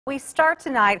We start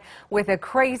tonight with a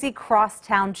crazy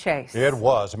crosstown chase. It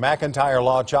was. McIntyre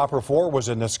Law Chopper 4 was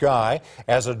in the sky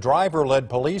as a driver led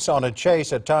police on a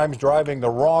chase, at times driving the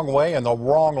wrong way in the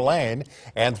wrong lane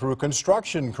and through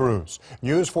construction crews.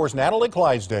 News 4's Natalie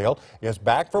Clydesdale is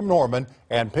back from Norman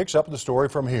and picks up the story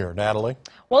from here. Natalie?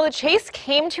 Well, the chase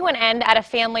came to an end at a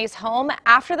family's home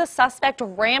after the suspect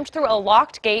rammed through a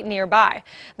locked gate nearby.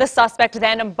 The suspect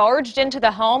then barged into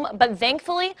the home, but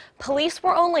thankfully, police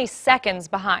were only seconds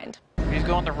behind. He's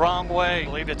going the wrong way. I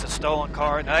believe it's a stolen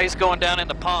car. Now he's going down in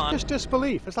the pond. Just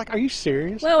disbelief. It's like, are you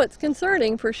serious? Well, it's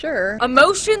concerning for sure.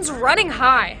 Emotions running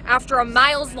high after a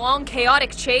miles-long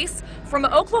chaotic chase from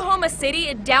Oklahoma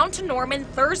City down to Norman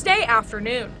Thursday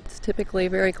afternoon. It's typically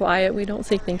very quiet. We don't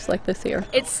see things like this here.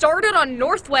 It started on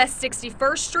Northwest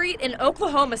 61st Street in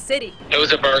Oklahoma City. It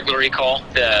was a burglary call.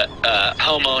 The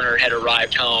homeowner had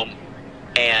arrived home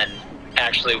and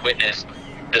actually witnessed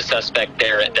the suspect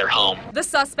there at their home. The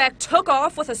suspect took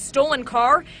off with a stolen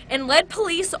car and led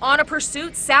police on a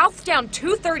pursuit south down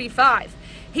 235.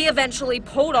 He eventually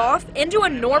pulled off into a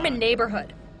Norman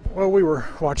neighborhood. Well, we were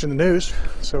watching the news,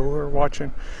 so we were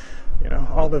watching,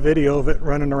 all the video of it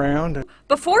running around.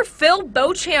 Before Phil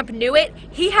Beauchamp knew it,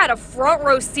 he had a front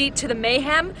row seat to the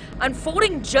mayhem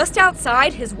unfolding just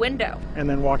outside his window. And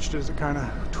then watched as it kind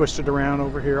of twisted around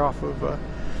over here off of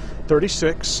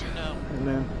 36. And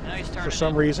then, for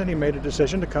some reason, he made a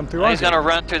decision to come through. He's going to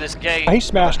run through this gate. He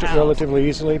smashed it relatively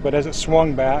easily, but as it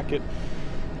swung back, it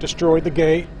destroyed the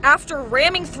gate. After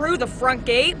ramming through the front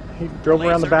gate, he drove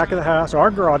around the back of the house. Our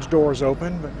garage door is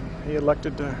open, but he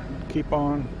elected to keep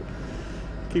on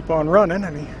running,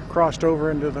 and he crossed over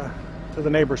into the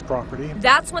neighbor's property.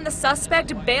 That's when the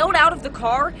suspect bailed out of the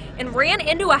car and ran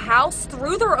into a house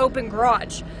through their open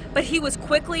garage. But he was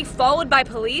quickly followed by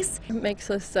police. It makes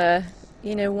us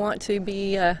want to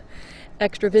be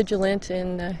extra vigilant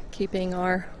in keeping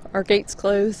our gates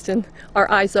closed and our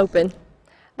eyes open.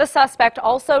 The suspect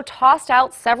also tossed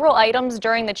out several items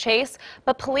during the chase,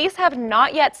 but police have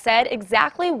not yet said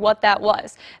exactly what that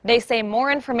was. They say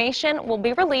more information will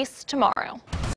be released tomorrow.